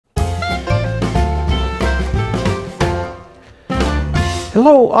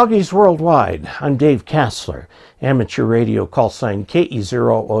Hello, Augies Worldwide. I'm Dave Kassler, amateur radio call sign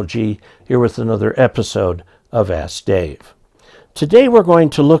KE0OG, here with another episode of Ask Dave. Today we're going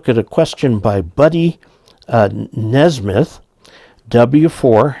to look at a question by Buddy Nesmith,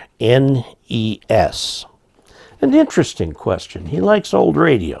 W4NES. An interesting question. He likes old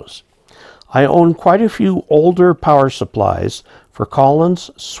radios. I own quite a few older power supplies for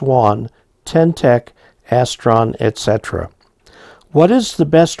Collins, Swan, Ten-Tec, Astron, etc. What is the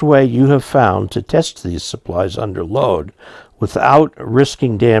best way you have found to test these supplies under load without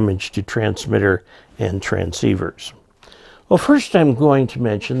risking damage to transmitter and transceivers? Well, first I'm going to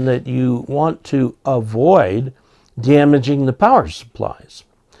mention that you want to avoid damaging the power supplies.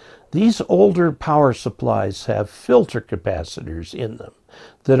 These older power supplies have filter capacitors in them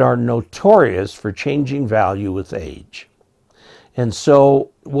that are notorious for changing value with age. And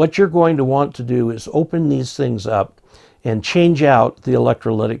so what you're going to want to do is open these things up and change out the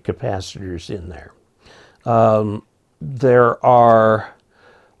electrolytic capacitors in there. There are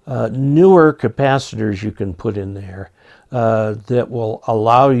newer capacitors you can put in there that will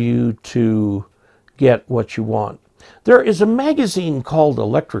allow you to get what you want. There is a magazine called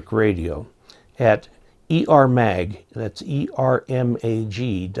Electric Radio at ERMag, that's ERMAG.com,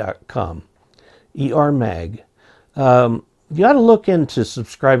 ERMag. You ought to look into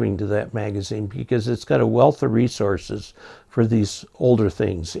subscribing to that magazine because it's got a wealth of resources for these older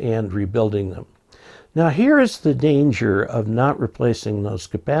things and rebuilding them. Now here is the danger of not replacing those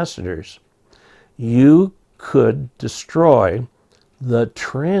capacitors. You could destroy the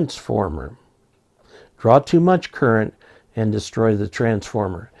transformer, draw too much current and destroy the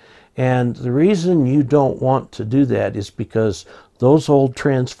transformer. And the reason you don't want to do that is because those old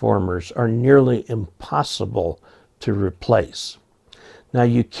transformers are nearly impossible to replace. Now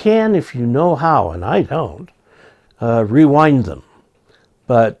you can, if you know how, and I don't, rewind them.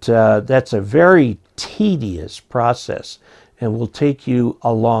 But that's a very tedious process and will take you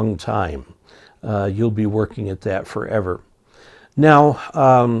a long time. You'll be working at that forever.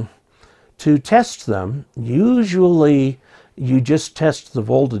 Now, to test them, usually you just test the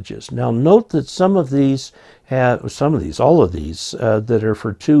voltages. Now note that all of these that are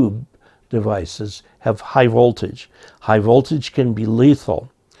for tube devices have high voltage. High voltage can be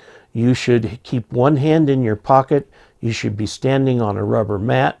lethal. You should keep one hand in your pocket. You should be standing on a rubber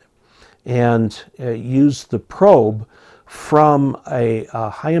mat and use the probe from a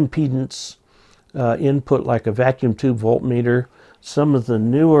high impedance input like a vacuum tube voltmeter. Some of the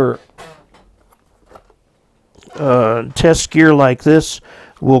newer test gear like this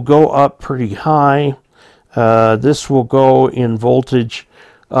will go up pretty high. This will go in voltage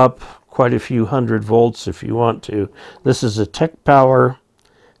up quite a few hundred volts if you want to. This is a Tech Power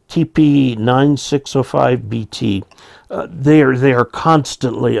TP9605BT. They are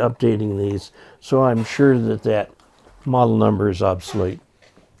constantly updating these, so I'm sure that that model number is obsolete.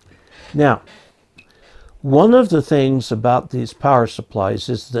 Now, one of the things about these power supplies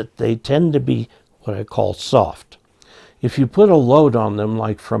is that they tend to be what I call soft. If you put a load on them,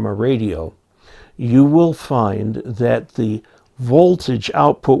 like from a radio, you will find that the voltage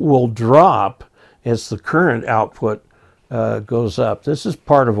output will drop as the current output goes up. This is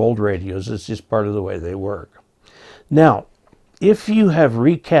part of old radios. It's just part of the way they work. Now, if you have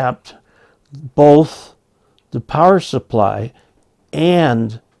recapped both the power supply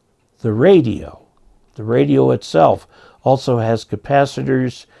and the radio itself also has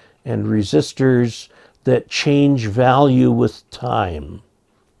capacitors and resistors that change value with time.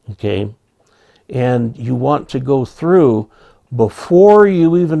 Okay? And you want to go through before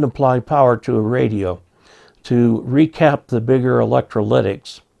you even apply power to a radio to recap the bigger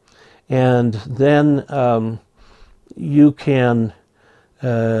electrolytics, and then you can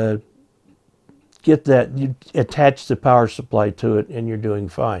get that, you attach the power supply to it and you're doing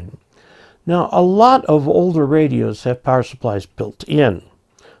fine. Now a lot of older radios have power supplies built in,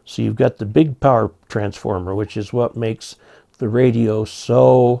 so you've got the big power transformer, which is what makes the radio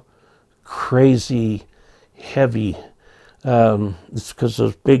so crazy heavy. It's because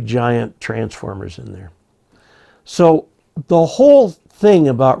those big giant transformers in there. So the whole thing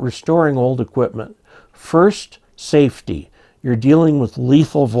about restoring old equipment, first, safety. You're dealing with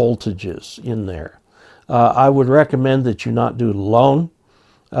lethal voltages in there. I would recommend that you not do it alone.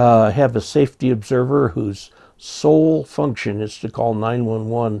 Have a safety observer whose sole function is to call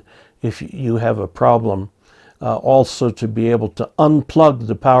 911 if you have a problem. Also to be able to unplug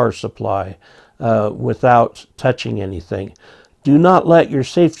the power supply without touching anything. Do not let your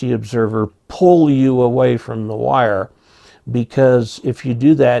safety observer pull you away from the wire, because if you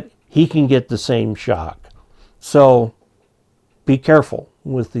do that, he can get the same shock. So be careful.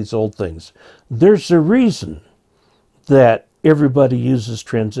 with these old things. There's a reason that everybody uses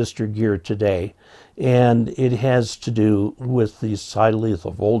transistor gear today, and it has to do with these high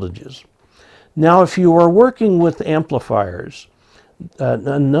lethal voltages. Now, if you are working with amplifiers,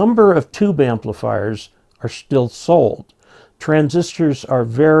 a number of tube amplifiers are still sold. Transistors are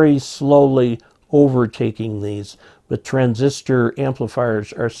very slowly overtaking these, but transistor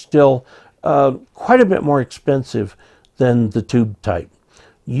amplifiers are still quite a bit more expensive than the tube type.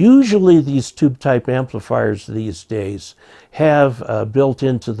 Usually these tube type amplifiers these days have built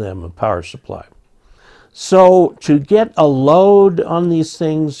into them a power supply. So to get a load on these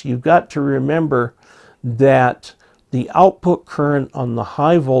things, you've got to remember that the output current on the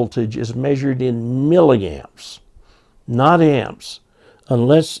high voltage is measured in milliamps, not amps.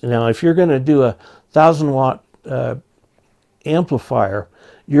 Unless, now if you're going to do a 1,000 watt amplifier,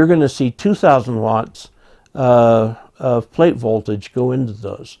 you're going to see 2,000 watts of plate voltage go into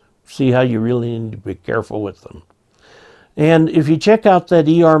those. See how you really need to be careful with them. And if you check out that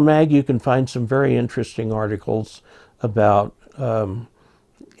ER Mag, you can find some very interesting articles about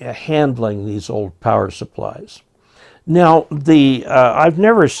handling these old power supplies. Now, I've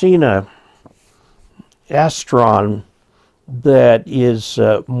never seen a Astron that is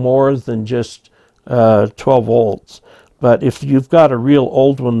more than just 12 volts. But if you've got a real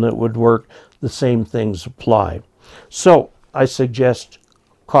old one that would work, the same things apply. So I suggest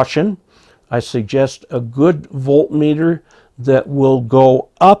caution. I suggest a good voltmeter that will go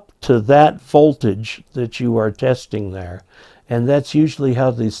up to that voltage that you are testing there. And that's usually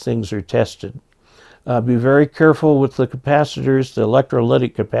how these things are tested. Be very careful with the capacitors, the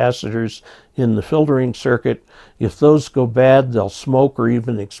electrolytic capacitors in the filtering circuit. If those go bad, they'll smoke or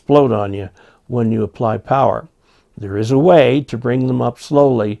even explode on you when you apply power. There is a way to bring them up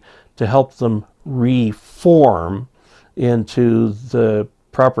slowly to help them reform into the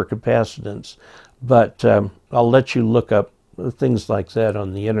proper capacitance. But I'll let you look up things like that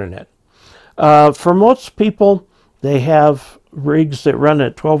on the internet. For most people, they have rigs that run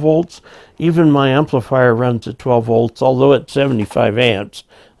at 12 volts. Even my amplifier runs at 12 volts, although at 75 amps.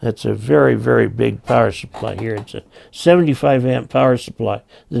 That's a very, very big power supply here. It's a 75 amp power supply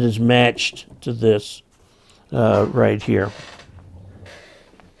that is matched to this right here.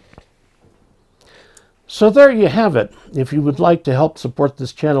 So there you have it. If you would like to help support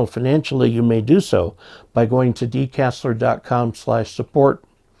this channel financially, you may do so by going to dcasler.com/support.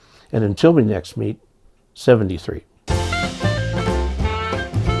 And until we next meet, 73.